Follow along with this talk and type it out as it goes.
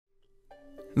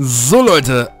So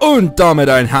Leute, und damit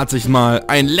ein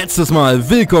letztes Mal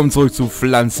willkommen zurück zu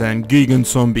Pflanzen gegen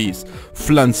Zombies.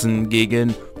 Pflanzen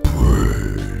gegen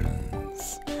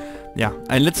Prinz. Ja,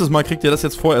 ein letztes Mal kriegt ihr das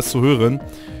jetzt vorerst zu hören,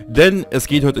 denn es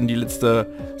geht heute in die letzte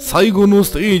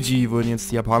Saigono-Streji, würden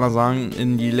jetzt die Japaner sagen,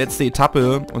 in die letzte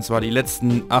Etappe, und zwar die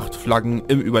letzten 8 Flaggen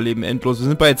im Überleben endlos. Wir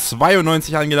sind bei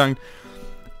 92 angelangt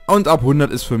und ab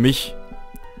 100 ist für mich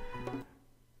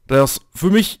das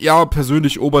ja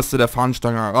persönlich oberste der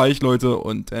Fahnenstange erreicht, Leute,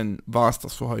 und dann war es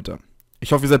das für heute.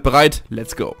 Ich hoffe, ihr seid bereit.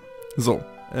 Let's go. So,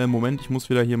 Moment, ich muss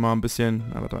wieder hier mal ein bisschen...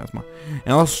 Na, warte erstmal.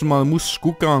 Erstmal muss ich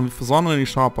gucken, wie viel Sonne die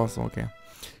Sharpas. Okay.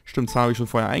 Stimmt, Zahl habe ich schon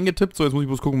vorher eingetippt. So, jetzt muss ich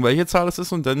bloß gucken, welche Zahl es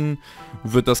ist, und dann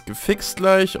wird das gefixt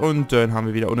gleich, und dann haben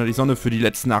wir wieder unter die Sonne für die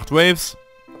letzten 8 Waves.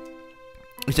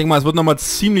 Ich denke mal, es wird nochmal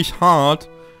ziemlich hart.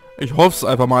 Ich hoffe es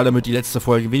einfach mal, damit die letzte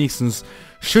Folge wenigstens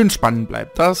schön spannend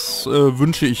bleibt. Das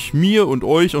wünsche ich mir und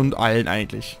euch und allen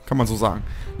eigentlich. Kann man so sagen.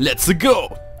 Let's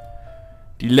go!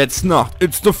 Die letzte Nacht.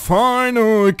 It's the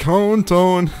final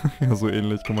countdown. Ja, so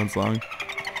ähnlich kann man sagen.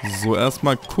 So,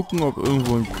 erstmal gucken, ob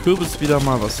irgendwo ein Kürbis wieder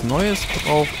mal was Neues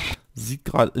braucht. Sieht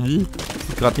gerade nicht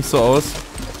so aus.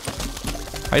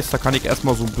 Heißt, da kann ich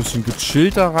erstmal so ein bisschen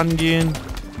gechillter rangehen.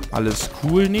 Alles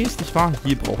cool. Nächstes, nicht wahr?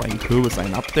 Hier braucht ein Kürbis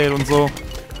ein Update und so.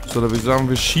 So, da würde ich sagen,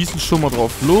 wir schießen schon mal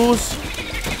drauf los.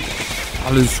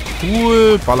 Alles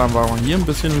cool. Ballern wir mal hier ein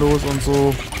bisschen los und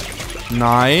so.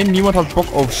 Nein, niemand hat Bock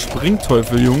auf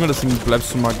Springteufel, Junge. Deswegen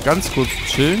bleibst du mal ganz kurz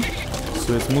chillen.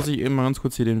 So, jetzt muss ich eben mal ganz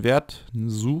kurz hier den Wert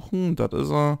suchen. Das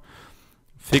ist er.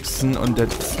 Fixen und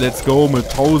let's go mit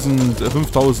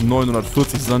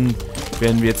 5940 Sonnen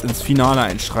werden wir jetzt ins Finale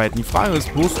einschreiten. Die Frage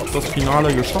ist bloß, ob das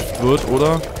Finale geschafft wird,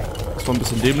 oder? Das war ein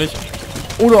bisschen dämlich.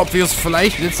 Oder ob wir es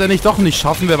vielleicht letztendlich doch nicht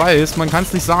schaffen, wer weiß. Man kann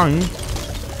es nicht sagen.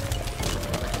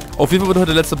 Auf jeden Fall wird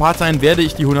heute der letzte Part sein. Werde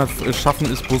ich die 100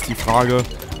 schaffen, ist bloß die Frage.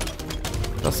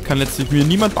 Das kann letztlich mir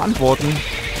niemand beantworten.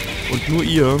 Und nur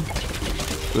ihr.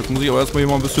 Jetzt muss ich aber erstmal hier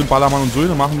mal ein bisschen Ballermann und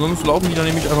Söhne machen. Sonst laufen die dann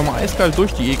nämlich einfach mal eiskalt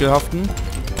durch, die ekelhaften.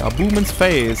 Ja, boom ins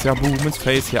Face. Ja, boom ins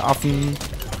Face, ihr Affen.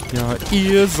 Ja,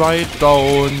 ihr seid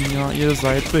down. Ja, ihr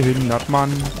seid behindert,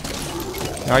 Mann.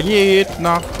 Ja, geht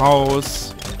nach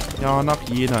Haus. Ja, nach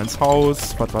jeder ins Haus.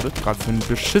 Was war das gerade für ein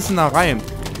beschissener Reim?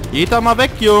 Geht da mal weg,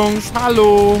 Jungs.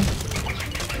 Hallo.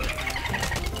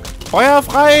 Feuer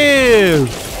frei.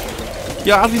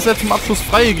 Ja, Assis jetzt zum Abschluss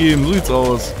freigegeben. So sieht's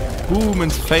aus. Boom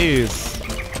ins Face.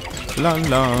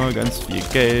 Lala, ganz viel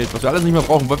Geld. Was wir alles nicht mehr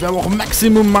brauchen, weil wir haben auch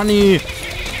Maximum Money.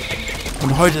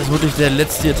 Und heute ist wirklich der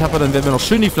letzte Etappe. Dann werden wir noch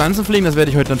schön die Pflanzen pflegen. Das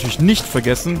werde ich heute natürlich nicht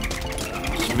vergessen.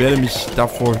 Ich werde mich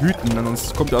davor hüten,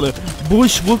 sonst kommt ihr alle... Boah,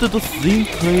 ich wollte das sehen,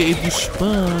 ey, wie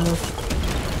Spaß.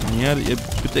 Ja, ihr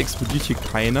bitte explodiert hier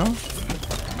keiner.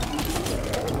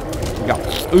 Ja.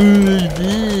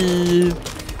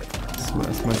 So,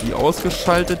 erstmal die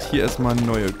ausgeschaltet. Hier erstmal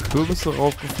neue Kürbisse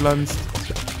raufgepflanzt.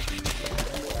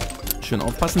 Schön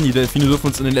aufpassen, die Delfine dürfen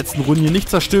uns in den letzten Runden hier nicht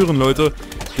zerstören, Leute.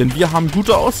 Denn wir haben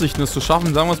gute Aussichten, es zu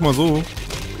schaffen, sagen wir es mal so.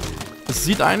 Es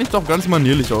sieht eigentlich doch ganz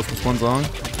manierlich aus, muss man sagen.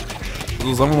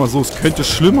 Also sagen wir mal so, es könnte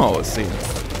schlimmer aussehen.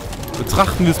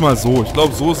 Betrachten wir es mal so. Ich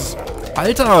glaube, so ist es...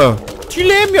 Alter! Die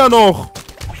leben ja noch!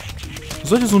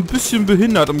 Seid ihr so ein bisschen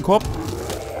behindert im Kopf?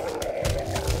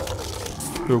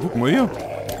 Ja, guck mal hier.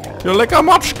 Ja, lecker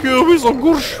Matschkürbis und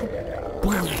Gusch.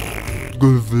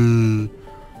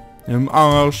 Im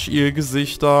Arsch, ihr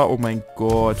Gesichter. Oh mein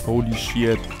Gott, holy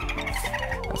shit.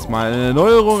 Erstmal eine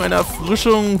Erneuerung, eine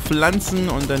Erfrischung, Pflanzen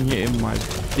und dann hier eben mal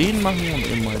den machen und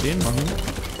eben mal den machen.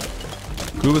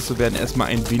 Kürbisse werden erstmal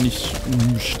ein wenig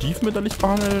stiefmütterlich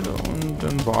behandelt und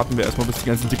dann warten wir erstmal, bis die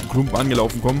ganzen dicken Klumpen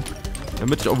angelaufen kommen,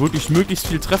 damit ich auch wirklich möglichst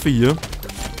viel treffe hier.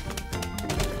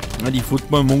 Ja, die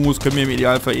Football-Mongos können mir im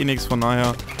Idealfall eh nichts, von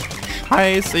daher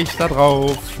scheiß ich da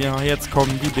drauf. Ja, jetzt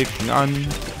kommen die Dicken an.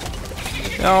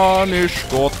 Ja, nicht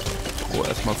Gott. Oh,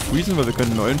 erstmal freezen, weil wir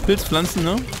können einen neuen Pilz pflanzen,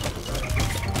 ne?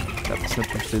 Das ist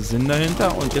natürlich der Sinn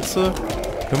dahinter. Und jetzt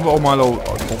können wir auch mal auf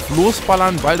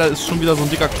losballern, weil da ist schon wieder so ein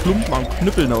dicker Klumpen am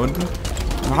Knüppeln da unten.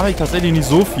 Da habe ich tatsächlich nicht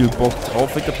so viel Bock drauf,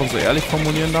 wenn ich das mal so ehrlich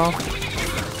formulieren darf.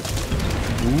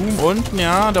 Boom, unten,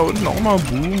 ja, da unten auch mal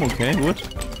Boom, okay, gut.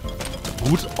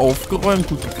 Gut aufgeräumt,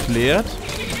 gut geklärt.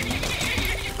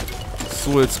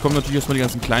 So, jetzt kommen natürlich erstmal die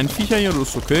ganzen kleinen Viecher hier, das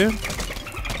ist okay.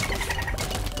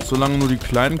 Solange nur die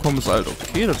Kleinen kommen, ist halt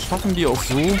okay, das schaffen die auch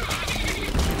so.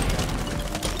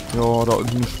 Ja, da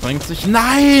unten sprengt sich...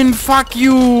 Nein, fuck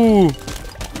you!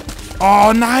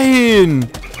 Oh, nein!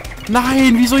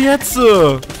 Nein, wieso jetzt?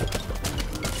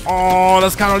 Oh,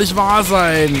 das kann doch nicht wahr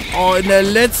sein. Oh, in der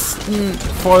letzten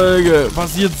Folge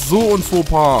passiert so ein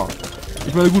Fauxpas.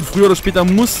 Ich meine, gut, früher oder später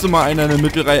musste mal einer in der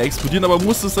Mittelreihe explodieren, aber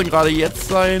musste es dann gerade jetzt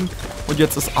sein? Und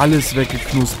jetzt ist alles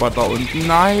weggeknuspert da unten.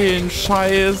 Nein,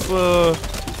 scheiße.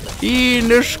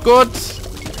 Nicht Gott.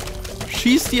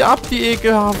 Schieß die ab, die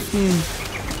ekelhaften.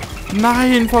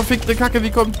 Nein, verfickte Kacke,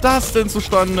 wie kommt das denn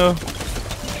zustande?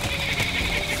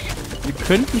 Ihr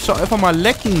könnt mich doch einfach mal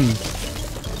lecken.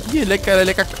 Hier,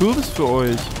 lecker Kürbis für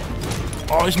euch.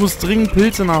 Oh, ich muss dringend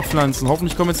Pilze nachpflanzen.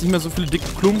 Hoffentlich kommen jetzt nicht mehr so viele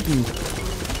dicke Klumpen.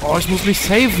 Oh, ich muss mich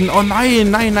saven. Oh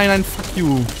nein, fuck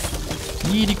you.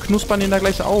 Die knuspern den da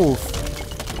gleich auf.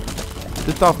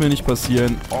 Das darf mir nicht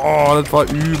passieren. Oh, das war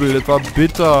übel, das war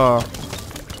bitter.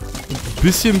 Ein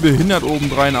bisschen behindert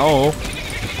obendrein auch.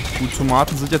 Gut,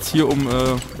 Tomaten sind jetzt hier, um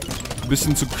ein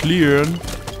bisschen zu clearen.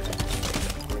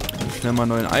 Schnell mal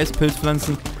neuen Eispilz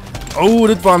pflanzen. Oh,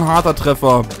 das war ein harter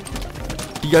Treffer.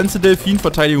 Die ganze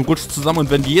Delfinverteidigung rutscht zusammen.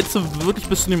 Und wenn die jetzt wirklich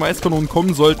bis zu den Eiskanonen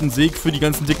kommen sollten, sehe ich für die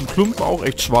ganzen dicken Klumpen auch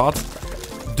echt schwarz.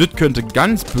 Das könnte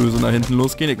ganz böse nach hinten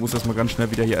losgehen. Ich muss erstmal ganz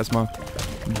schnell wieder hier erstmal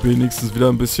wenigstens wieder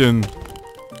ein bisschen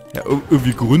ja,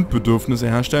 irgendwie Grundbedürfnisse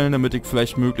herstellen, damit ich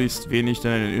vielleicht möglichst wenig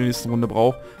dann in der nächsten Runde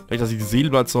brauche. Vielleicht, dass ich die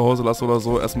Seelblatt zu Hause lasse oder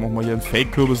so. Erstmal auch mal hier einen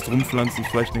Fake-Kürbis drum pflanzen.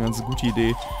 Vielleicht eine ganz gute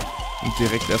Idee. Und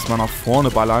direkt erstmal nach vorne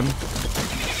ballern.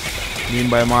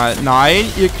 Nebenbei mal... Nein,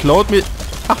 ihr klaut mir...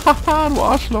 Hahaha, du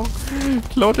Arschloch.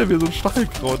 Klaut er mir so ein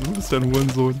Stachelkraut. Du bist ja ein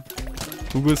Hurensohn.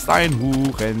 Du bist ein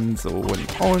Hurensohn.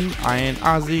 Und ein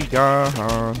Asiger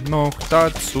noch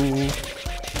dazu.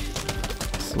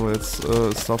 So, jetzt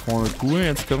ist da vorne cool.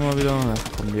 Jetzt können wir wieder... Ja,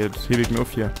 komm, jetzt hebe ich mir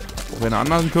auf hier. Brauche einen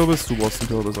anderen Kürbis? Du brauchst einen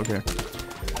Kürbis, okay.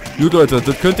 Gut, Leute,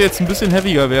 das könnte jetzt ein bisschen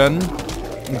heaviger werden.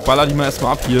 Ich baller die mal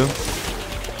erstmal ab hier.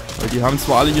 Weil die haben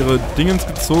zwar alle ihre Dingens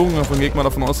gezogen, davon geht man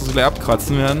davon aus, dass sie gleich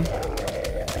abkratzen werden.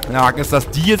 Der Haken ist, dass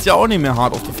die jetzt ja auch nicht mehr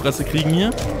hart auf die Fresse kriegen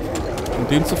hier.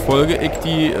 Und demzufolge ich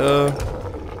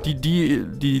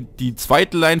die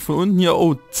zweite Line von unten hier,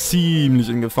 oh, ziemlich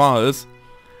in Gefahr ist.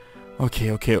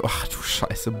 Okay. Ach du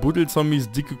Scheiße.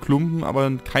 Buddelzombies, dicke Klumpen, aber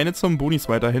keine Zombonis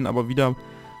weiterhin, aber wieder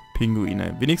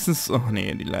Pinguine. Wenigstens, ach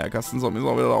nee, die Leierkasten-Zombies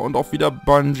auch wieder da. Und auch wieder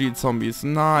Bungee-Zombies.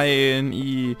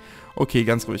 Nein, Okay,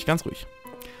 ganz ruhig.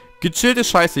 Gechillt ist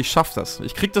scheiße, ich schaff das.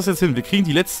 Ich krieg das jetzt hin. Wir kriegen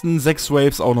die letzten 6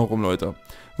 Waves auch noch rum, Leute.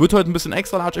 Wird heute ein bisschen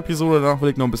extra Large-Episode, danach will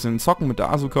ich noch ein bisschen zocken mit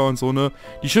der Asuka und so, ne.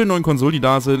 Die schönen neuen Konsolen, die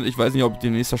da sind. Ich weiß nicht, ob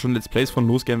demnächst da schon Let's Plays von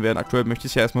losgehen werden. Aktuell möchte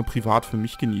ich es ja erstmal privat für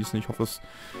mich genießen. Ich hoffe, es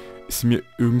ist mir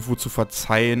irgendwo zu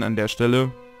verzeihen an der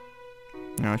Stelle.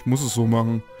 Ja, ich muss es so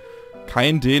machen.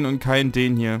 Kein den und kein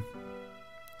den hier.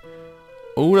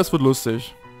 Oh, das wird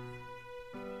lustig.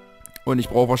 Und ich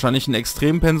brauche wahrscheinlich einen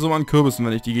extremen Pensum an Kürbissen,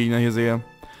 wenn ich die Gegner hier sehe.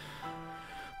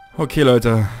 Okay,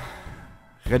 Leute.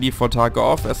 Ready for Tag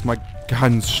off. Erstmal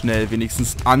ganz schnell,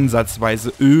 wenigstens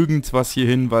ansatzweise irgendwas hier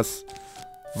hin, was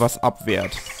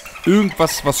abwehrt.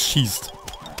 Irgendwas, was schießt.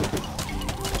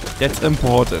 That's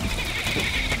important.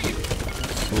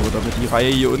 So, damit die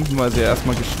Reihe hier unten, weil sie ja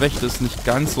erstmal geschwächt ist, nicht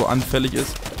ganz so anfällig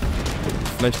ist.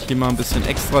 Vielleicht hier mal ein bisschen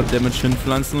extra Damage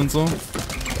hinpflanzen und so.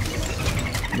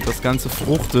 Damit das Ganze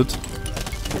fruchtet.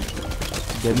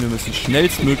 Werden wir müssen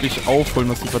schnellstmöglich aufholen,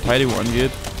 was die Verteidigung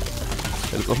angeht.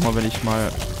 Jetzt auch mal, wenn ich mal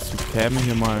zu käme,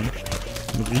 hier mal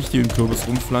einen richtigen Kürbis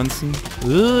rumpflanzen.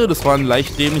 Das war ein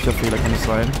leicht dämlicher Fehler, kann es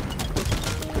sein.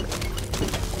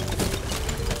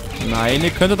 Nein,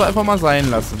 ihr könntet doch einfach mal sein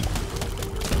lassen.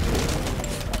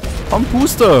 Komm,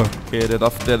 puste! Okay, der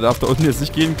darf da unten jetzt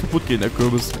nicht kaputt gehen, der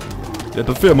Kürbis. Ja,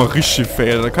 das wäre mal richtig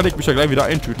fail. Da kann ich mich ja gleich wieder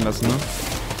eintüten lassen, ne?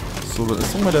 So, dann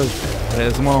ist doch mal der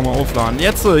ist immer noch mal aufladen.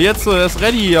 Jetzt, er ist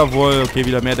ready, jawohl. Okay,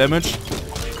 wieder mehr Damage.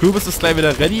 Kürbis ist gleich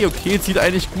wieder ready. Okay, sieht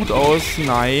eigentlich gut aus.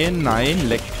 Nein,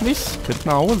 leckt mich. Könnt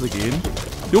nach Hause gehen.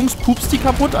 Jungs, pups die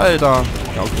kaputt, Alter.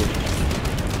 Ja, okay.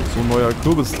 So ein neuer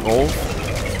Kürbis drauf.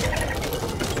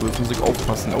 So, jetzt muss ich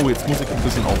aufpassen. Oh, jetzt muss ich ein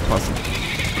bisschen aufpassen.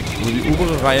 So, die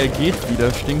obere Reihe geht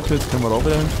wieder. Stinkpilz können wir da auch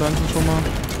wieder hinpflanzen schon mal.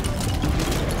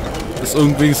 Ist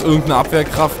irgendeine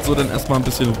Abwehrkraft. So, dann erstmal ein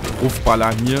bisschen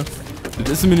Rufballern hier.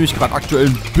 Das ist mir nämlich gerade aktuell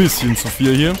ein bisschen zu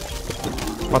viel hier.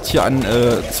 Was hier an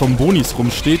Zombonis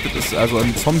rumsteht. Das ist also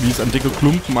an Zombies, an dicke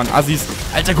Klumpen, an Assis.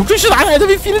 Alter, guck dich schon an, Alter,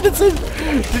 wie viele das sind.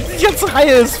 Die ganze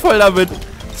Reihe ist voll damit.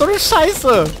 So eine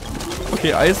Scheiße.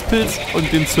 Okay, Eispilz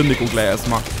und den zünde ich gleich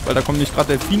erstmal. Weil da kommen nicht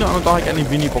gerade Delfine an und da habe ich eigentlich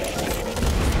wenig Bock drauf.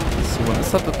 So, was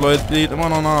ist das, Leute? Lädt immer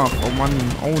noch nach. Oh Mann.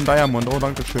 Oh, ein Diamond. Oh,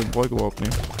 danke schön. Brauche ich überhaupt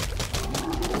nicht.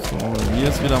 So, hier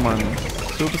ist wieder mal ein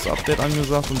Kürbis-Update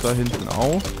angesagt und da hinten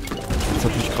auch. Jetzt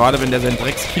natürlich gerade, wenn der seinen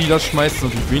Dreckskiller schmeißt, ist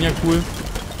natürlich weniger cool.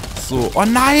 So. Oh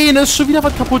nein, da ist schon wieder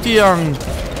was kaputt gegangen.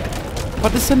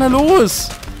 Was ist denn da los?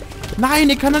 Nein,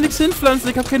 ich kann da nichts hinpflanzen.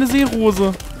 Ich habe keine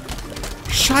Seerose.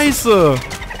 Scheiße.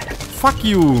 Fuck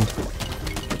you.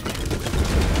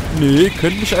 Nee, ihr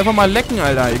könnt mich einfach mal lecken,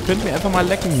 Alter. Ihr könnt mich einfach mal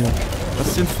lecken hier. Was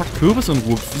ist denn fuck Kürbis in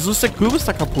Ruhe? Wieso ist der Kürbis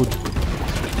da kaputt?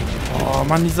 Oh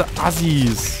Mann, diese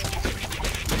Assis.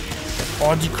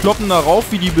 Oh, die kloppen da rauf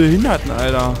wie die Behinderten,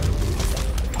 Alter.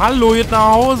 Hallo, geht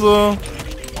nach Hause.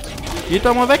 Geht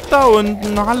da mal weg da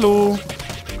unten. Hallo.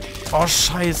 Oh,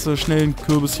 scheiße. Schnell ein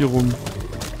Kürbis hier rum.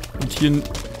 Und hier ein...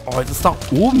 Oh, jetzt ist da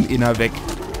oben einer weg.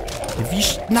 Wie...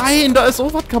 Nein, da ist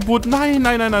auch was kaputt. Nein,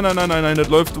 nein, nein, nein, nein, nein, nein, nein. Das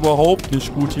läuft überhaupt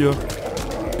nicht gut hier.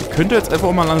 Ich könnte jetzt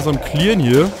einfach mal langsam clearen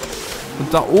hier.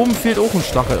 Und da oben fehlt auch ein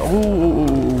Stachel. Oh, oh,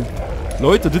 oh, oh.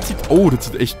 Leute, das sieht... Oh, das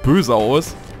sieht echt böse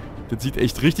aus. Das sieht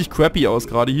echt richtig crappy aus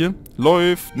gerade hier.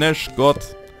 Läuft, Nash, Gott.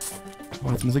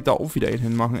 Oh, jetzt muss ich da auch wieder einen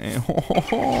hinmachen, ey.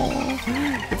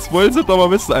 Jetzt wollen sie doch mal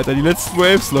wissen, Alter. Die letzten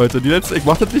Waves, Leute. Die letzten... Ich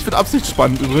mach das nicht mit Absicht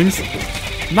spannend übrigens.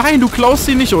 Nein, du klaust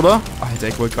sie nicht, oder? Alter,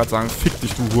 ich wollte gerade sagen, fick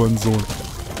dich, du Hurensohn.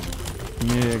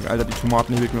 Nee, Alter, die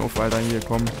Tomaten hebe ich mir auf, Alter. Hier,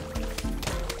 komm.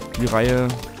 Die Reihe.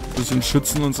 Bisschen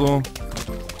schützen und so.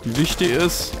 Wie wichtig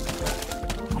ist,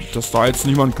 dass da jetzt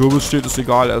niemand Kürbis steht, ist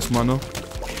egal erstmal, ne?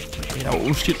 Da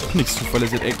oben steht auch nichts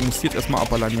zuverlässig. Ey, muss jetzt erstmal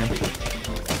abballern hier.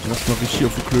 Lass mal richtig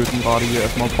auf die Klöten gerade hier.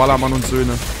 Erstmal Ballermann und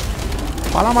Söhne.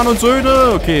 Ballermann und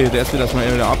Söhne! Okay, der ist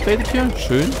wieder updated hier.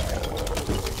 Schön.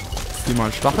 Hier mal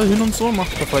einen Stachel hin und so.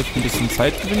 Macht da vielleicht ein bisschen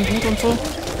Zeitgewinn gut und so.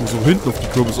 Ich muss so hinten auf die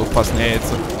Kürbis aufpassen. Ey,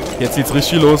 jetzt geht's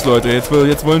richtig los, Leute. Jetzt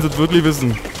wollen sie es wirklich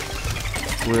wissen.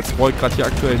 So, jetzt brauche ich gerade hier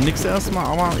aktuell nichts erstmal.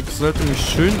 Aber ich sollte mich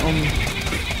schön um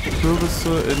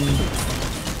Kürbisse in...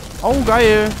 Oh,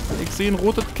 geil. Ich sehe ein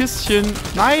rotes Kistchen.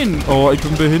 Nein. Oh, ich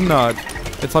bin behindert.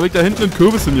 Jetzt habe ich da hinten einen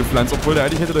Kürbis hingepflanzt, obwohl der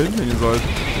eigentlich hätte da hinten hingehen sollen.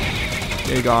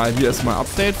 Egal. Hier erstmal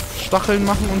Update. Stacheln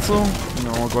machen und so.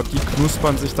 Oh Gott, die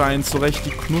knuspern sich da einen zurecht.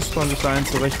 Die knuspern sich da einen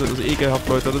zurecht. Das ist ekelhaft,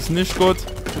 Leute. Das ist nicht gut.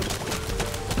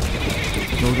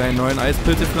 Nur gleich neuen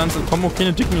Eispilze pflanzen. Kommen auch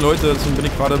keine dicken Leute. Deswegen bin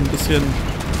ich gerade ein bisschen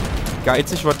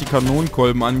geizig, was die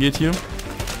Kanonenkolben angeht hier.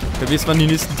 Wer weiß, wann die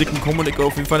nächsten dicken kommen und ich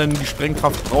auf jeden Fall dann die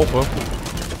Sprengkraft brauche.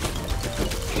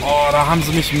 Oh, da haben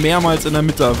sie mich mehrmals in der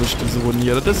Mitte erwischt, diese Runde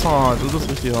hier. Das ist hart, das ist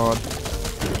richtig hart.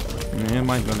 Nee,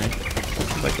 mein Gott nicht.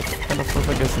 Ich kann das voll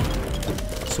vergessen.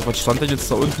 So, was stand denn jetzt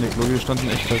da unten? Ich glaube, hier stand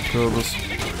ein echter Kürbis.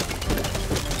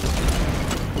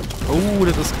 Oh,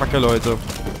 das ist kacke, Leute.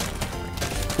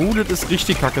 Oh, das ist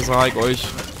richtig kacke, sag ich euch.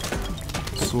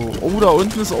 So, oh, da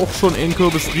unten ist auch schon ein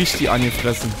Kürbis richtig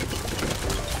angefressen.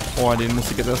 Oh, den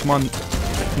muss ich jetzt erstmal...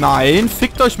 Nein,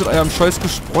 fickt euch mit eurem scheiß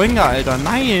Gesprenge, Alter.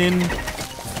 Nein.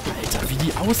 Alter, wie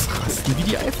die ausrasten. Wie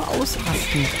die einfach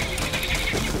ausrasten.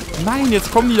 Nein,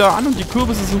 jetzt kommen die da an und die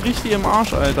Kürbisse sind richtig im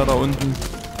Arsch, Alter, da unten.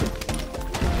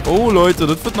 Oh, Leute,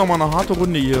 das wird nochmal eine harte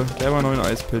Runde hier. Der mal neuen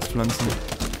Eispilz pflanzen.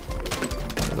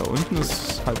 Da unten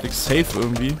ist halbwegs safe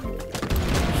irgendwie.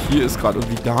 Hier ist gerade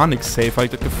irgendwie gar nichts safe, habe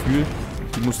ich das Gefühl.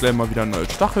 Die muss gleich mal wieder ein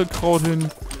neues Stachelkraut hin.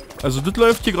 Also das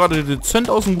läuft hier gerade dezent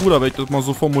aus dem Ruder, wenn ich das mal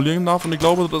so formulieren darf. Und ich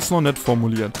glaube, das ist noch nett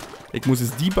formuliert. Ich muss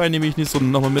jetzt die beiden nämlich nicht so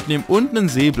nochmal mitnehmen. Und ein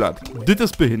Seeblatt. Das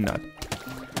ist behindert.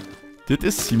 Das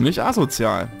ist ziemlich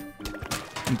asozial.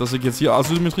 Und dass ich jetzt hier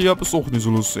Asymmetrie habe, ist auch nicht so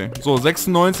lustig. So,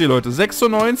 96, Leute.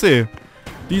 96.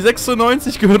 Die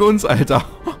 96 gehören uns, Alter.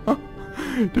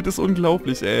 Das ist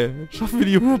unglaublich, ey. Schaffen wir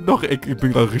die 100 noch? Ich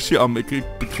bin gerade richtig am... Ich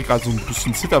krieg gerade so ein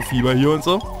bisschen Zitterfieber hier und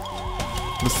so.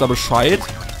 Wisst ihr Bescheid?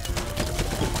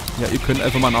 Ja, ihr könnt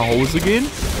einfach mal nach Hause gehen.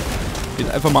 Geht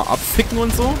einfach mal abficken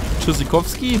und so.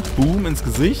 Tschüssikowski. Boom ins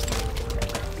Gesicht.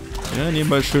 Ja,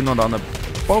 nebenbei schön noch da eine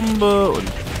Bombe.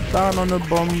 Und da noch eine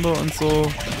Bombe und so.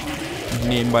 Und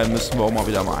nebenbei müssen wir auch mal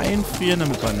wieder einfrieren,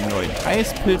 damit wir einen neuen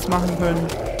Eispilz machen können.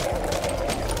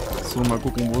 So, mal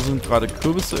gucken, wo sind gerade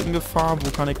Kürbisse in Gefahr? Wo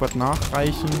kann ich was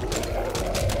nachreichen?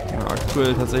 Ja,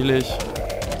 aktuell tatsächlich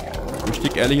möchte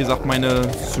ich ehrlich gesagt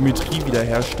meine Symmetrie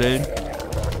wiederherstellen.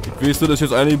 Ich weiß, das ist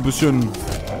jetzt eigentlich ein bisschen,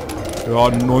 ja,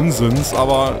 Nonsens,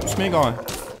 aber ist mir egal.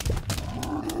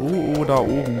 Oh, oh, da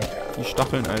oben. Die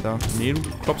Stacheln, Alter. Nee, du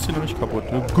klopfst hier noch nicht kaputt.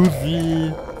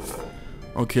 Guffi.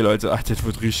 Okay, Leute. Ach, das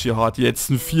wird richtig hart. Die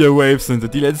letzten 4 Waves sind das.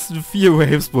 Die letzten 4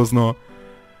 Waves bloß noch.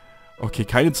 Okay,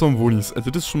 keine Zombonis. Also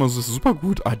das ist schon mal so super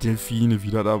gut. Ah, Delfine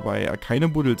wieder dabei. Ja, keine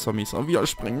Buddelzombies. Aber wieder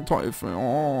Springteufel.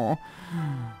 Oh.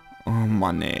 Oh,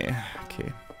 Mann, ey.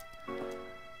 Okay.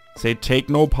 Say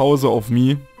take no Pause auf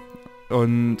me.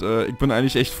 Und ich bin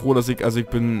eigentlich echt froh, dass ich, also ich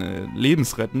bin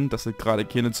lebensrettend, dass es gerade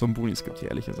keine Zombonis gibt, hier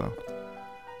ehrlich gesagt.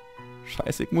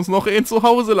 Scheiße, ich muss noch einen zu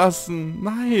Hause lassen.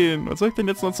 Nein, was soll ich denn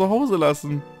jetzt noch zu Hause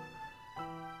lassen?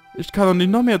 Ich kann doch nicht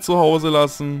noch mehr zu Hause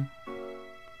lassen.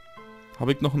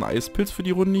 Habe ich noch einen Eispilz für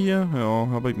die Runde hier? Ja,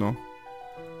 habe ich noch.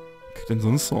 Was kann ich denn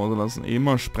sonst zu Hause lassen?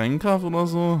 Mal Sprengkraft oder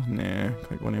so? Nee,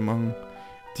 kann ich auch nicht machen.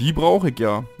 Die brauche ich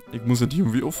ja. Ich muss ja die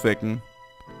irgendwie aufwecken.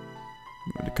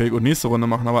 Die kann ich auch nächste Runde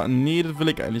machen, aber nee, das will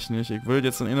ich eigentlich nicht. Ich will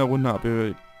jetzt in einer Runde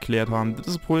abgeklärt haben. Das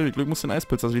ist das Problem. Ich muss den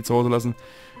Eispilz also zu Hause lassen.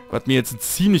 Was mir jetzt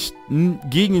ziemlich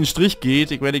gegen den Strich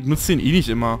geht. Ich werde, ich nutze den eh nicht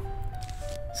immer.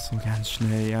 So, ganz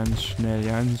schnell, ganz schnell,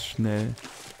 ganz schnell.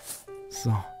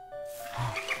 So.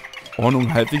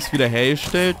 Ordnung halbwegs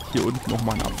wiederhergestellt. Hier unten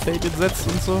nochmal ein Update gesetzt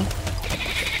und so.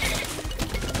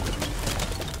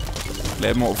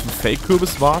 Gleich mal auf den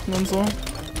Fake-Kürbis warten und so.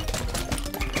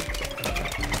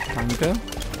 Danke.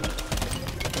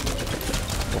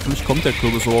 Hoffentlich kommt der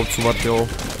Kürbis überhaupt zu was, jo. Gott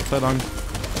sei Dank.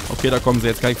 Okay, da kommen sie.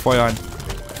 Jetzt kann ich Feuer ein.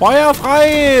 Feuer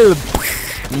frei!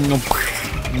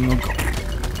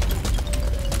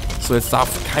 So, jetzt darf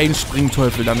kein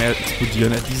Springteufel da mehr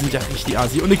explodieren. Die sind ja richtig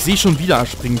assi. Und ich sehe schon wieder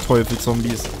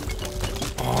Springteufelzombies.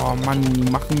 Oh Mann,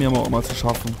 die machen mir aber auch immer zu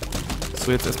schaffen.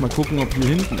 So, jetzt erstmal gucken, ob hier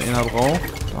hinten einer braucht.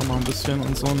 Da mal ein bisschen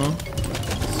und so, ne?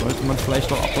 Sollte man vielleicht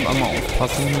doch ab und an mal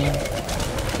aufpassen.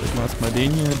 So, ich mal erstmal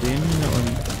den hier und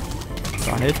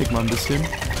da helfe ich mal ein bisschen.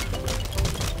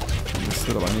 Das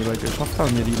wird aber nie weit geschafft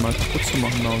haben, mir die mal kaputt zu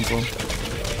machen da und so.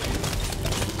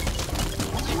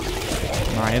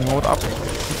 Nein, haut ab.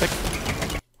 Weg.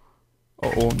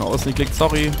 Oh oh, nach außen geklickt,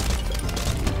 sorry.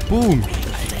 Boom.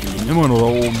 Immer nur da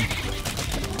oben.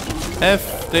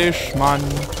 Heftig, Mann.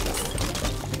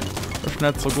 Das ist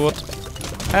nicht so gut.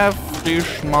 Heftig,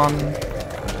 Mann.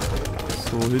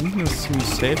 So, hinten ist ziemlich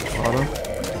safe gerade.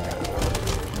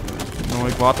 Genau,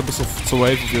 ich warte bis zur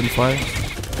Wave auf jeden Fall.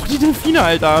 Oh, die Delfine,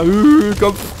 Alter.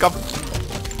 Kopf. Oh,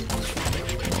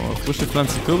 frische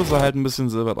Pflanzen, Kürbisse halt ein bisschen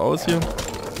silbert aus hier.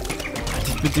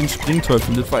 Mit den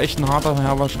Springteufeln, das war echt ein harter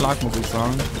herber Schlag, muss ich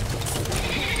sagen.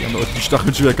 Die haben die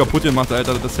Stacheln schon wieder kaputt gemacht,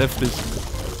 Alter, das ist heftig.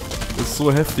 Das ist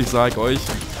so heftig, sag ich euch.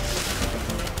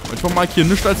 Manchmal mag ich hier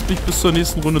nichts als mich bis zur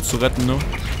nächsten Runde zu retten, ne?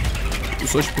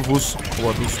 Ist euch bewusst,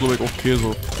 aber das ist glaube ich okay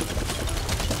so.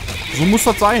 So muss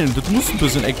das sein, das muss ein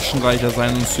bisschen actionreicher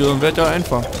sein, sonst wird ja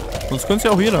einfach. Sonst könnte es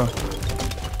ja auch jeder.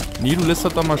 Nee, du lässt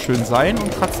das da mal schön sein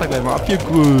und kratzt da gleich mal ab hier.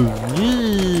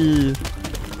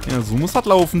 Ja, so muss das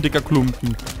laufen, dicker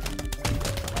Klumpen.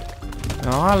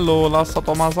 Ja, hallo, lass das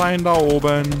doch mal sein da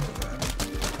oben.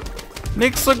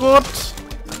 Nix so gut.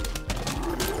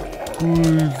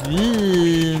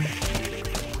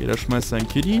 Jeder schmeißt sein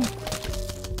Kitty.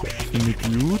 Finde ich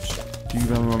gut. Die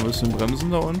werden wir mal ein bisschen bremsen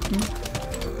da unten.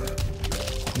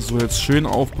 So, jetzt schön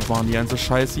aufbewahren. Die ganze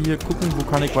Scheiße hier. Gucken, wo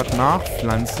kann ich was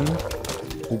nachpflanzen.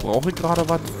 Wo brauche ich gerade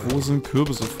was? Wo sind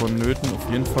Kürbisse vonnöten?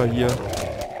 Auf jeden Fall hier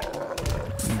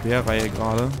in der Reihe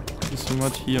gerade. Bisschen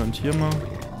was hier und hier mal.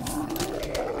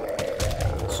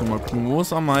 So, mal gucken, wo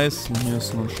ist am meisten. Hier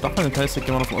ist noch ein Stachel. Das heißt, ich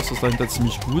gehe mal davon aus, dass dahinter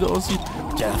ziemlich gut aussieht.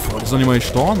 Ja, davor ist noch nicht mal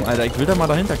gestorben, Alter. Ich will da mal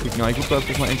dahinter klicken. Ich glaube, da ist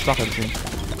bloß noch ein Stachel drin.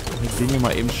 Ich sehe hier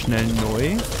mal eben schnell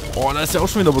neu. Oh, da ist ja auch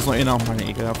schon wieder bloß noch einer. Oh, meine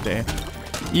ekelhaft, ey.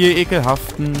 Ihr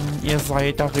Ekelhaften, ihr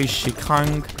seid da richtig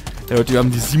krank. Ja, Leute, wir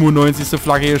haben die 97.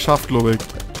 Flagge geschafft, glaube ich.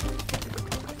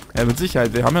 Ja, mit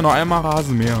Sicherheit. Wir haben ja noch einmal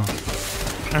Rasen mehr.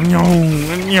 So,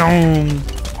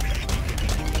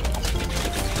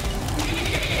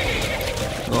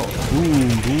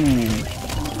 boom.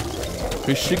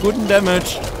 Richtig guten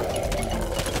Damage.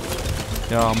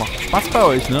 Ja, macht Spaß bei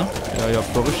euch, ne? Ja, ihr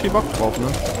habt doch richtig Bock drauf, ne?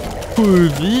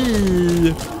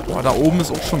 Boah, da oben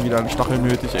ist auch schon wieder ein Stachel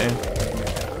nötig, ey.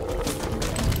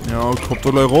 Ja, kommt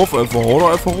doch gleich rauf, einfach. Hau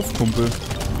doch einfach rauf, Kumpel.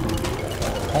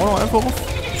 Hau doch einfach rauf.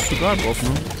 Bist du geil drauf, ne?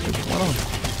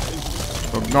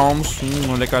 Guck mal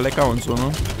da. Lecker und so,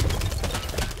 ne?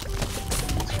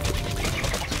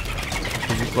 Ich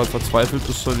versuche gerade verzweifelt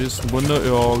bis zur nächsten Runde.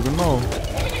 Ja, genau.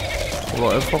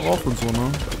 Oder einfach rauf und so, ne?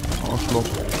 Arschloch.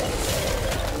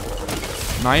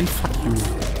 Nein, fuck you.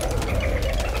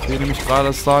 Ich sehe nämlich gerade,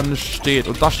 dass da nichts steht.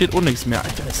 Und da steht auch nichts mehr.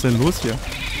 Alter, was ist denn los hier?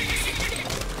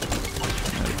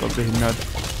 Behindert.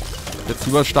 Jetzt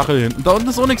lieber Stachel hin. Und da unten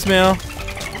ist auch nichts mehr.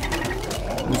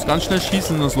 Du musst ganz schnell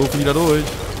schießen, das laufen wieder durch.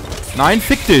 Nein,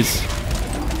 fick dich.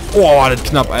 Oh, war das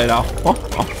knapp, Alter.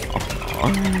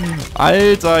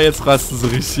 Alter, jetzt rasten sie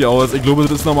richtig aus. Ich glaube,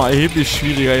 das ist nochmal erheblich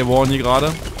schwieriger geworden hier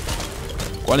gerade.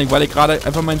 Vor allem, weil ich gerade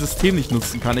einfach mein System nicht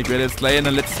nutzen kann. Ich werde jetzt gleich in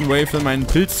der letzten Wave meinen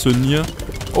Pilz zünden hier.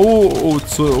 Oh,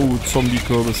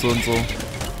 Zombie-Kürbisse und so.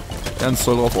 Ganz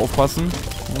doll drauf aufpassen.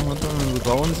 Wenn wir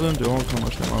down sind, ja, kann man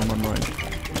schnell mal neuen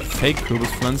Fake-Kürbis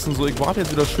pflanzen. So, ich warte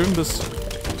jetzt wieder schön, bis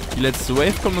die letzte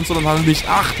Wave kommt und so. Dann haben wir nicht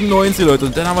 98, Leute.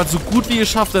 Und dann haben wir es so gut wie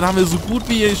geschafft. Dann haben wir so gut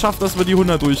wie geschafft, dass wir die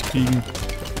 100 durchkriegen.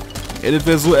 Ey, das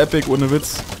wäre so epic, ohne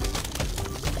Witz.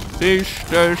 Richtig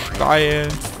geil.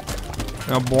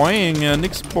 Ja, boing. Ja,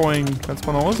 nix boing. Kannst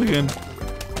mal nach Hause gehen.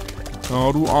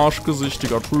 Ja, du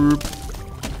arschgesichtiger Typ.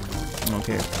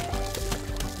 Okay.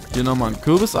 Hier nochmal ein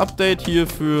Kürbis-Update hier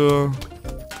für...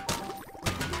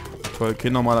 Toll,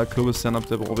 kein normaler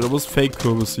Kürbis-Update. Braucht wieder bloß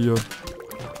Fake-Kürbis hier.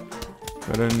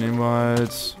 Ja, dann nehmen wir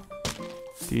halt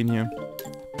den hier.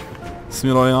 Ist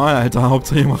mir loyal, Alter.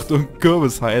 Hauptsache ihr macht irgendeinen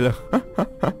Kürbisheile.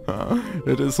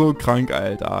 Das ist so krank,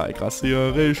 Alter. Ich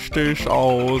rassiere richtig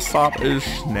aus. Hab ich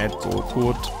nicht so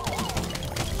gut.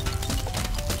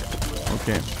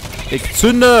 Okay. Ich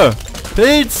zünde!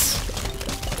 Pilz!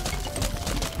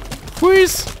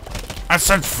 Freeze! I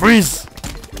said freeze!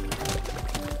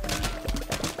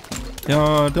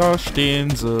 Ja, da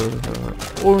stehen sie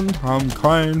und haben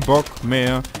keinen Bock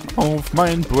mehr auf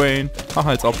mein Brain. Ach,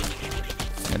 halt's ab.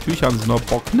 Natürlich haben sie noch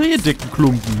Bock, ne, ihr dicken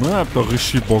Klumpen, ne? Habt doch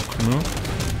richtig Bock, ne?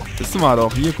 Wissen wir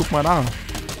doch. Hier, guck mal da.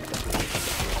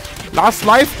 Last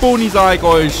Life Boni, sag ich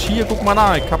euch. Hier, guck mal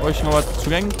da. Ich hab euch noch was zu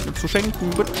schenken.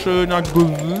 Bitteschön.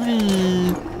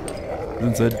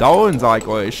 Sind sie down, sag ich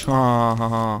euch.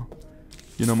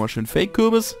 Hier nochmal schön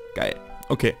Fake-Kürbis. Geil.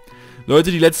 Okay.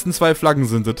 Leute, die letzten 2 Flaggen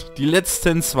sind es. Die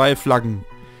letzten 2 Flaggen.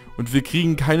 Und wir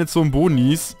kriegen keine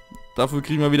Zombonis. Dafür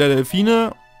kriegen wir wieder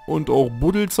Delfine und auch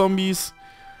Buddelzombies.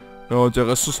 Ja, und der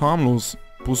Rest ist harmlos.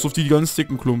 Bloß auf die ganz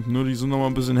dicken Klumpen, ne? Die sind nochmal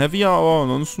ein bisschen heavier, aber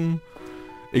ansonsten...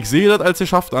 Ich sehe das als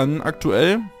geschafft an,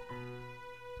 aktuell.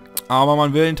 Aber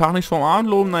man will den Tag nicht vom Abend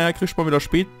loben. Naja, kriegt man wieder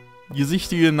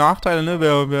spätgesichtige Nachteile, ne?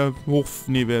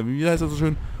 Wie heißt das so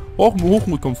schön?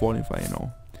 Hochmut kommt vor, in dem Fall,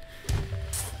 genau.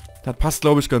 Das passt,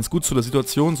 glaube ich, ganz gut zu der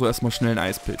Situation. So, erstmal schnell einen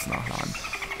Eispilz nachladen.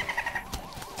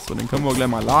 So, den können wir gleich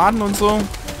mal laden und so.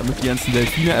 Damit die ganzen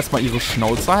Delfine erstmal ihre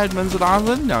Schnauze halten, wenn sie da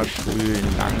sind. Ja, schön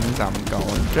langsam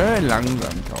kauen. Schön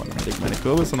langsam kauen. Damit ich meine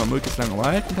Kürbisse noch möglichst lange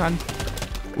halten kann.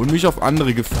 Und mich auf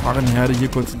andere Gefahrenherde hier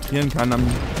konzentrieren kann am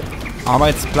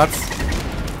Arbeitsplatz.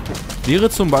 Wäre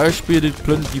zum Beispiel die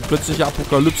plötzliche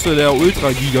Apokalypse der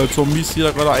Ultra-Giga-Zombies, die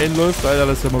da gerade einläuft. Alter,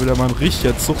 das ist ja mal wieder mal ein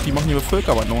richtiger Zug. Die machen hier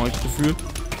Völkerwanderung, habe ich das Gefühl.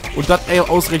 Und das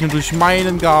ausgerechnet durch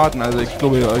meinen Garten. Also ich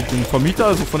glaube, den Vermieter,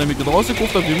 also von dem ich das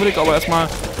rausgeguckt habe, den will ich aber erstmal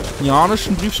einen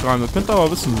janischen Brief schreiben. Das könnt ihr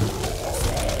aber wissen.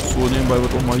 So, nebenbei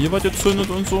wird auch mal hier was gezündet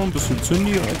und so. Ein bisschen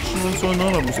Zündi-Action und so,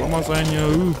 ne? Da muss auch mal sein hier.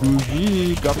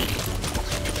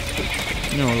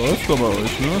 Ja, läuft doch bei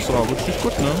euch, ne? Ist aber richtig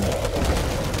gut, ne?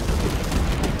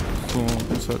 So,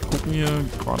 muss halt gucken hier.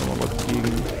 Gerade mal was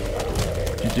gegen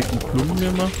die dicken Klumpen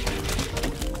hier macht.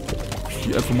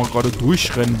 Die einfach mal gerade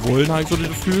durchrennen wollen, habe ich so das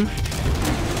Gefühl.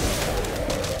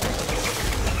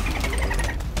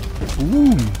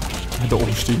 Da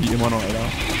oben stehen die immer noch, Alter.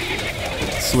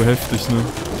 Das ist so heftig, ne?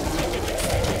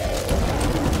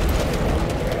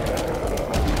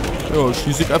 Ja,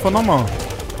 schieße ich einfach nochmal.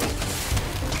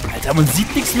 Alter, man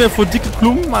sieht nichts mehr vor dicke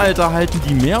Klumpen, Alter. Halten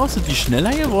die mehr aus? Sind die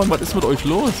schneller geworden? Was ist mit euch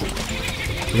los?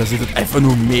 Oder sind das einfach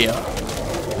nur mehr?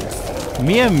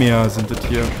 Mehr sind das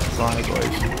hier, sag ich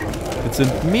euch. Das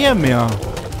sind mehr.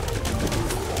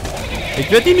 Ich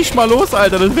werde die nicht mal los,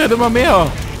 Alter. Das werden immer mehr.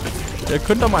 Ihr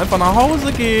könnt doch mal einfach nach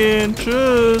Hause gehen.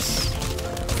 Tschüss.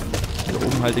 Hier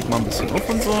oben halte ich mal ein bisschen auf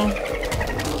und so.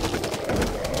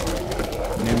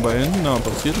 Nebenbei hinten, da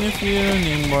passiert nicht viel.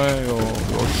 Nebenbei,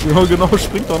 ja, genau,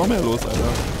 springt doch noch mehr los, Alter.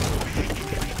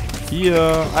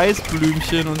 Hier,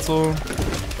 Eisblümchen und so.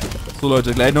 So,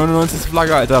 Leute, gleich 99.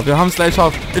 Flagge, Alter. Wir haben es gleich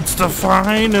geschafft. It's the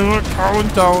final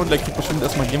countdown. Da kriegt bestimmt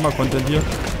erstmal Gamer-Content hier.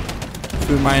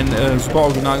 Für meinen super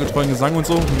originalgetreuen Gesang und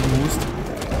so.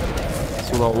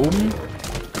 So, da oben.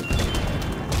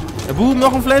 Der Buben,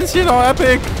 noch ein Pflänzchen. Oh,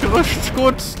 epic. Richtig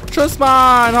gut. Tschüss,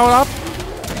 Mann. Haut ab.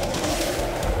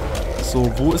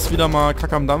 So, wo ist wieder mal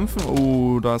Kack am Dampfen?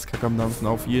 Oh, da ist Kack am Dampfen.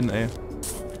 Auf jeden, ey.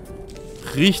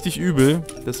 Richtig übel.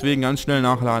 Deswegen ganz schnell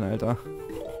nachladen, Alter.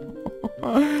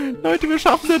 Leute, wir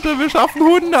schaffen das, wir schaffen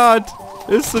 100.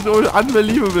 Ist das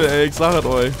unbelievable, ey, ich sag es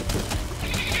euch.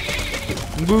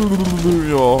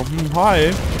 Ja,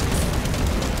 hi.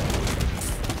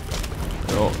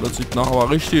 Ja, das sieht nach aber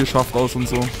richtig geschafft aus und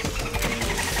so.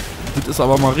 Das ist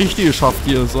aber mal richtig geschafft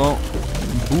hier, so.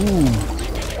 Boom.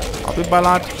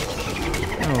 Abgeballert.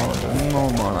 Ja, dann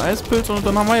nochmal ein Eispilz und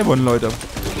dann haben wir gewonnen, Leute.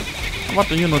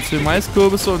 Warte, hier noch 10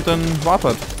 Maiskürbisse und dann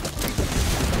wartet.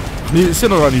 Nee, ist ja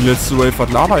noch gar nicht die letzte Wave. Was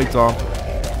laber ich da?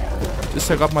 Das ist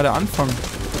ja gerade mal der Anfang.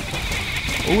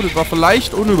 Oh, das war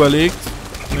vielleicht unüberlegt.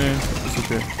 Nee, ist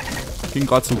okay. Ging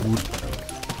gerade so gut.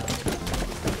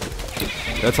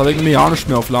 Jetzt habe ich mir ja nicht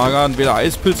mehr auf Lager. Weder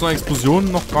Eispilz noch Explosionen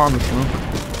noch gar nicht, ne?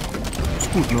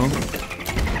 Ist gut, ne?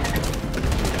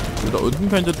 Da unten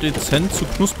könnte dezent zu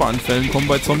Knusperanfällen kommen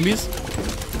bei Zombies.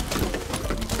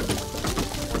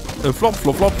 Flop.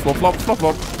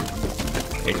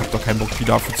 Ey, ich hab doch keinen Bock, die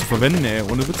dafür zu verwenden, ey.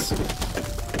 Ohne Witz.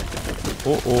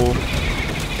 Oh, oh.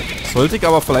 Sollte ich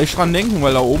aber vielleicht dran denken,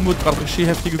 weil da oben wird gerade richtig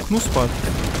heftige geknuspert.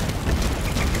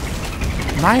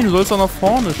 Nein, du sollst doch nach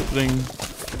vorne springen.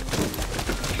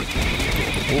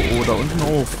 Oh, oh, da unten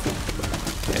hoch.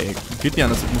 Ey, geht ja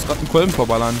nicht. Ich muss gerade einen Kolben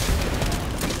verballern.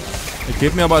 Ich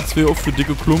gebe mir aber 2 auf für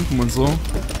dicke Klumpen und so.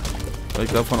 Weil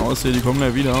ich davon aussehe, die kommen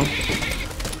ja wieder.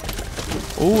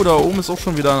 Oh, da oben ist auch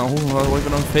schon wieder...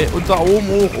 Und da oben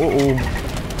hoch. Oh, oh.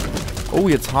 Oh,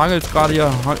 jetzt hagelt es gerade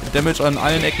hier Damage an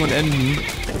allen Ecken und Enden.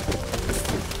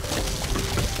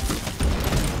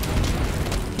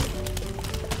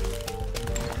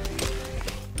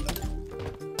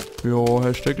 Jo,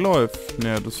 Hashtag läuft.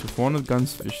 Naja, das hier vorne ist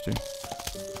ganz wichtig.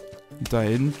 Und da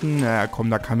hinten, naja komm,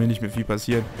 da kann mir nicht mehr viel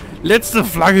passieren. Letzte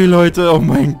Flagge, Leute. Oh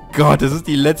mein Gott, das ist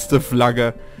die letzte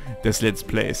Flagge des Let's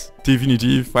Plays.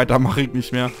 Definitiv. Weiter mache ich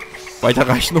nicht mehr. Weiter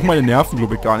reichen noch meine Nerven,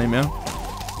 glaube ich, gar nicht mehr.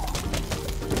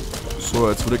 So,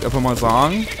 jetzt würde ich einfach mal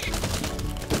sagen.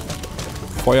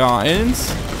 Feuer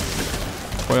 1.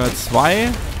 Feuer 2.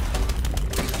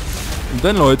 Und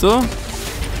dann, Leute,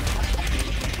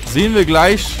 sehen wir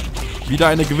gleich, wie da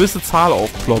eine gewisse Zahl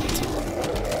aufploppt.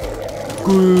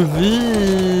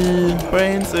 Gewinn.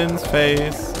 Brains ins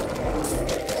Face.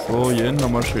 So, hier hinten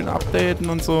nochmal schön updaten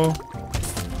und so.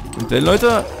 Und dann,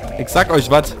 Leute, ich sag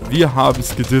euch was, wir haben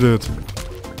es gediddet.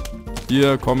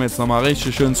 Wir kommen jetzt nochmal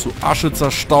richtig schön zu Asche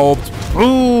zerstaubt.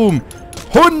 Boom!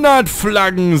 100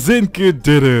 Flaggen sind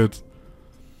gediddet.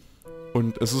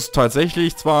 Und es ist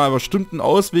tatsächlich zwar bestimmt ein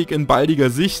Ausweg in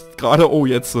baldiger Sicht. Gerade, oh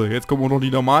jetzt kommen auch noch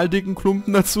die normal dicken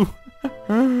Klumpen dazu.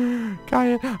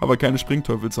 Geil. Aber keine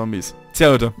Springteufelzombies. Tja,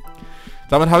 Leute.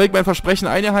 Damit habe ich mein Versprechen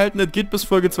eingehalten. Es geht bis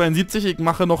Folge 72. Ich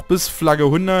mache noch bis Flagge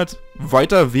 100.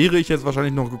 Weiter wäre ich jetzt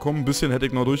wahrscheinlich noch gekommen. Ein bisschen hätte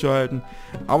ich noch durchgehalten.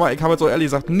 Aber ich habe jetzt auch ehrlich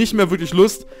gesagt nicht mehr wirklich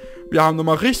Lust. Wir haben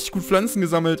nochmal richtig gut Pflanzen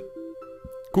gesammelt.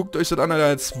 Guckt euch das an,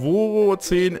 Alter. 2,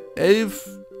 10, 11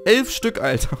 Stück,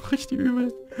 Alter. Richtig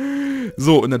übel.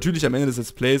 So, und natürlich am Ende des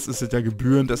Let's Plays ist es ja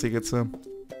gebührend, dass ich jetzt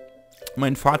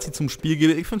mein Fazit zum Spiel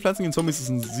gebe. Ich finde Pflanzen gegen Zombies ist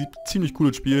ein ziemlich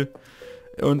cooles Spiel.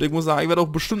 Und ich muss sagen, ich werde auch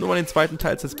bestimmt immer den zweiten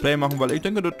Teil des Let's Play machen, weil ich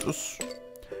denke, das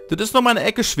ist nochmal eine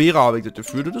Ecke schwerer, habe ich das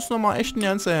Gefühl. Das ist nochmal echt ein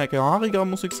ganzer Ecke haariger,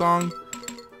 muss ich sagen.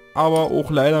 Aber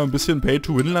auch leider ein bisschen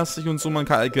Pay-to-Win-lastig und so. Man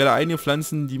kann halt gerade einige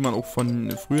Pflanzen, die man auch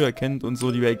von früher kennt und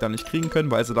so, die werde ich da nicht kriegen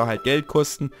können, weil sie da halt Geld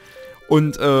kosten.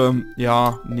 Und,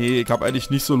 ja, nee, ich habe eigentlich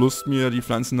nicht so Lust, mir die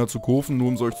Pflanzen da zu kaufen, nur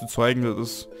um es euch zu zeigen.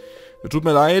 Das tut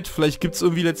mir leid, vielleicht gibt es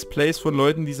irgendwie Let's Plays von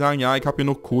Leuten, die sagen, ja, ich habe hier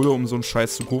noch Kohle, um so einen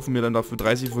Scheiß zu kaufen, mir dann dafür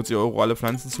 30, 40 Euro alle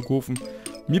Pflanzen zu kaufen.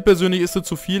 Mir persönlich ist das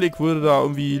zu viel, ich würde da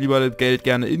irgendwie lieber das Geld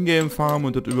gerne in-game farmen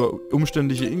und das über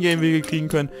umständliche In-game-Wege kriegen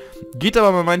können. Geht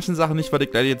aber bei manchen Sachen nicht, weil ich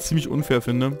leider jetzt ziemlich unfair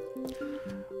finde.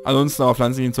 Ansonsten aber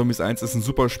Pflanzen gegen Zombies 1 ist ein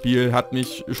super Spiel, hat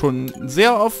mich schon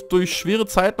sehr oft durch schwere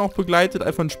Zeiten auch begleitet.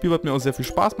 Einfach ein Spiel, was mir auch sehr viel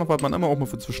Spaß macht, was man immer auch mal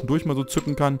für zwischendurch mal so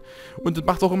zücken kann. Und das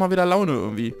macht auch immer wieder Laune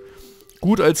irgendwie.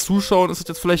 Gut, als Zuschauer ist es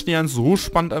jetzt vielleicht nicht ganz so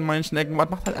spannend an manchen Ecken, aber es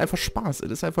macht halt einfach Spaß. Es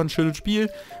ist einfach ein schönes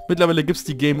Spiel. Mittlerweile gibt es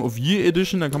die Game of Year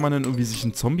Edition, da kann man dann irgendwie sich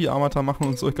einen Zombie-Avatar machen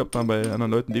und so. Ich habe da bei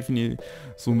anderen Leuten definitiv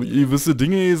so gewisse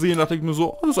Dinge gesehen, da dachte ich mir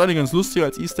so, oh, das ist eigentlich ganz lustig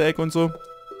als Easter Egg und so.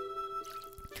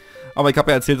 Aber ich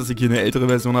habe ja erzählt, dass ich hier eine ältere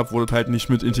Version habe, wo das halt nicht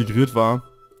mit integriert war.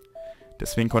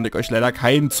 Deswegen konnte ich euch leider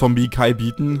keinen Zombie-Kai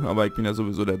bieten, aber ich bin ja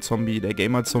sowieso der Zombie, der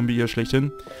Gamer-Zombie hier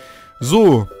schlechthin.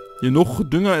 So. Genug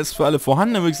Dünger ist für alle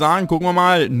vorhanden, dann würde ich sagen, gucken wir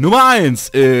mal. Nummer 1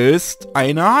 ist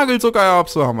eine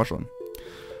Hagelzuckererbse, haben wir schon.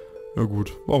 Ja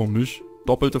gut, warum nicht?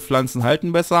 Doppelte Pflanzen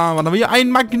halten besser. Was haben wir hier? Ein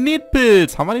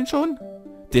Magnetpilz. Haben wir den schon?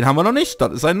 Den haben wir noch nicht.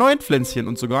 Das ist ein Neutpflänzchen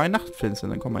und sogar ein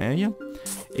Nachtpflänzchen. Dann komm mal her hier.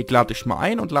 Ich lade dich mal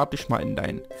ein und lade dich mal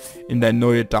in dein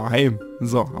neues Daheim.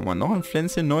 So, haben wir noch ein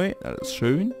Pflänzchen neu. Das ist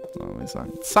schön. So, würde ich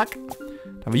sagen, zack.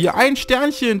 Dann haben wir hier ein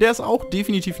Sternchen. Der ist auch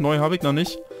definitiv neu, habe ich noch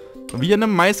nicht. Und wie eine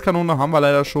Maiskanone haben wir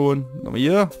leider schon. Aber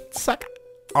hier, zack.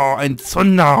 Oh, ein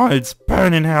Zunderholz.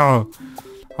 Burning Hell.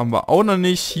 Haben wir auch noch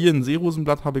nicht. Hier ein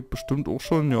Seerosenblatt habe ich bestimmt auch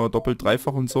schon. Ja, doppelt,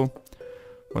 dreifach und so.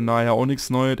 Von daher auch nichts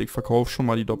Neues. Ich verkaufe schon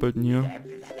mal die Doppelten hier.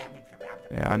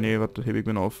 Ja, nee, das hebe ich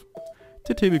mir auf.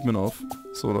 Das hebe ich mir auf.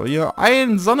 So, hier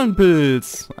ein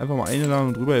Sonnenpilz. Einfach mal eingeladen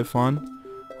und rüber gefahren.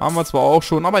 Haben wir zwar auch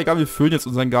schon, aber egal, wir füllen jetzt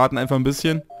unseren Garten einfach ein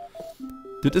bisschen.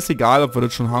 Das ist egal, ob wir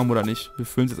das schon haben oder nicht. Wir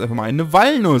füllen es jetzt einfach mal ein. Eine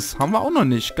Walnuss. Haben wir auch noch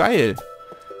nicht. Geil.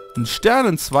 Ein Stern,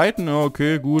 einen zweiten. Ja,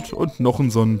 okay, gut. Und noch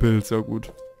ein Sonnenpilz. Ja,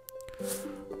 gut.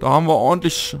 Da haben wir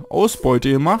ordentlich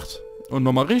Ausbeute gemacht. Und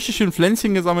nochmal richtig schön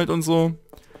Pflänzchen gesammelt und so.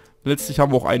 Letztlich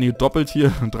haben wir auch einige doppelt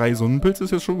hier. 3 Sonnenpilze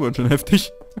ist jetzt schon ganz schön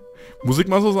heftig. Muss ich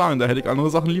mal so sagen. Da hätte ich andere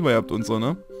Sachen lieber gehabt und so,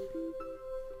 ne?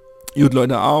 Gut,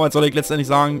 Leute. Aber was soll ich letztendlich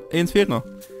sagen? Eins fehlt noch.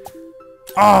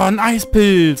 Oh, ein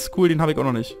Eispilz. Cool, den habe ich auch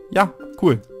noch nicht. Ja,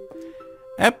 cool.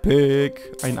 Epic.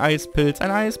 Ein Eispilz,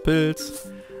 ein Eispilz.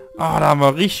 Ah, da haben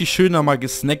wir richtig schön da mal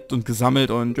gesnackt und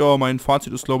gesammelt. Und ja, mein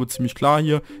Fazit ist, glaube ich, ziemlich klar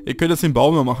hier. Ihr könnt jetzt den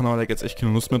Baum noch machen, aber da hat jetzt echt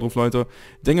keine Lust mehr drauf, Leute.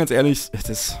 Ich denke ganz ehrlich,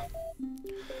 das...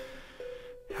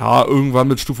 Ja, irgendwann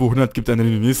mit Stufe 100 gibt er dann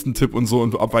den nächsten Tipp und so,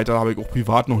 und ab weiter habe ich auch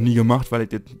privat noch nie gemacht, weil ich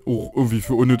den auch irgendwie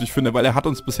für unnötig finde, weil er hat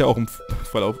uns bisher auch im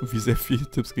Verlauf irgendwie sehr viele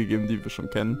Tipps gegeben, die wir schon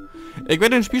kennen. Ich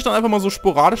werde den Spielstand einfach mal so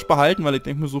sporadisch behalten, weil ich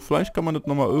denke mir so, vielleicht kann man das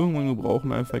nochmal irgendwann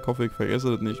gebrauchen, einfach. Ich hoffe, ich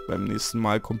vergesse das nicht, beim nächsten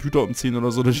Mal Computer umziehen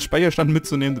oder so, den Speicherstand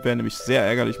mitzunehmen. Das wäre nämlich sehr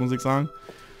ärgerlich, muss ich sagen.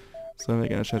 Sollen wir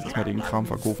gerne schnell mal den Kram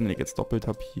verkaufen, den ich jetzt doppelt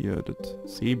habe. Hier, das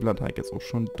Seeblatt habe ich jetzt auch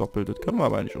schon doppelt. Das können wir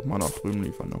aber eigentlich auch mal nach drüben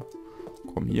liefern, ne?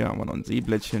 Komm, hier haben wir noch ein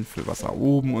Seeblättchen für Wasser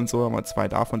oben und so, haben wir 2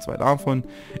 davon, 2 davon.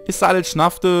 Ist da alles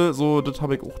Schnafte, so, das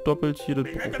habe ich auch doppelt hier, das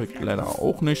brauche ich leider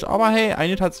auch nicht. Aber hey,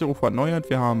 eine hat sich auch erneuert,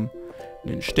 wir haben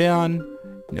einen Stern,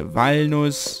 eine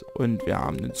Walnuss und wir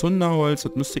haben ein Zunderholz.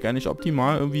 Das müsste ich eigentlich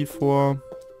optimal irgendwie vor...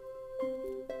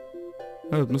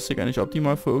 Ja, das müsste ich eigentlich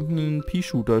optimal für irgendeinen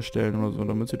Pea-Shooter stellen oder so,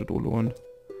 damit sie das auch lohnt.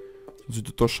 So sieht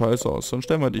das doch scheiße aus. Dann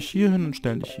stellen wir dich hier hin und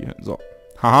stellen dich hier hin. So.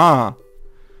 Haha.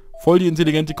 Voll die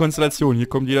intelligente Konstellation. Hier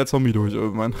kommt jeder Zombie durch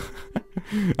irgendwann.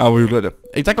 Aber gut, Leute.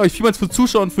 Ich danke euch vielmals fürs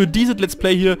Zuschauen, für dieses Let's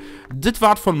Play hier. Das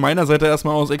war's von meiner Seite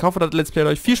erstmal aus. Ich hoffe, das Let's Play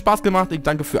hat euch viel Spaß gemacht. Ich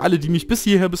danke für alle, die mich bis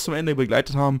hierher, bis zum Ende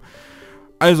begleitet haben.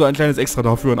 Also ein kleines Extra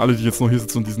dafür an alle, die jetzt noch hier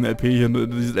sitzen und dieses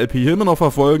LP hier immer noch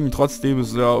verfolgen. Trotzdem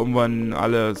ist ja irgendwann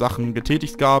alle Sachen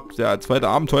getätigt gehabt. Der zweite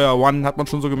Abenteuer One hat man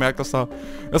schon so gemerkt, dass da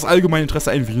das allgemeine Interesse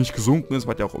ein wenig gesunken ist,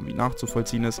 was ja auch irgendwie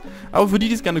nachzuvollziehen ist. Aber für die,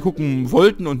 die es gerne gucken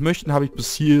wollten und möchten,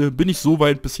 bin ich so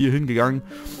weit bis hier hingegangen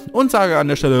und sage an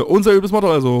der Stelle unser übles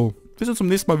Motto, also wir sehen uns zum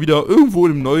nächsten Mal wieder irgendwo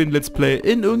in einem neuen Let's Play,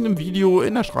 in irgendeinem Video,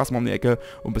 in der Straße um die Ecke.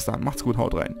 Und bis dahin, macht's gut,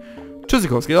 haut rein.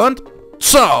 Tschüssikowski und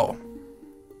ciao!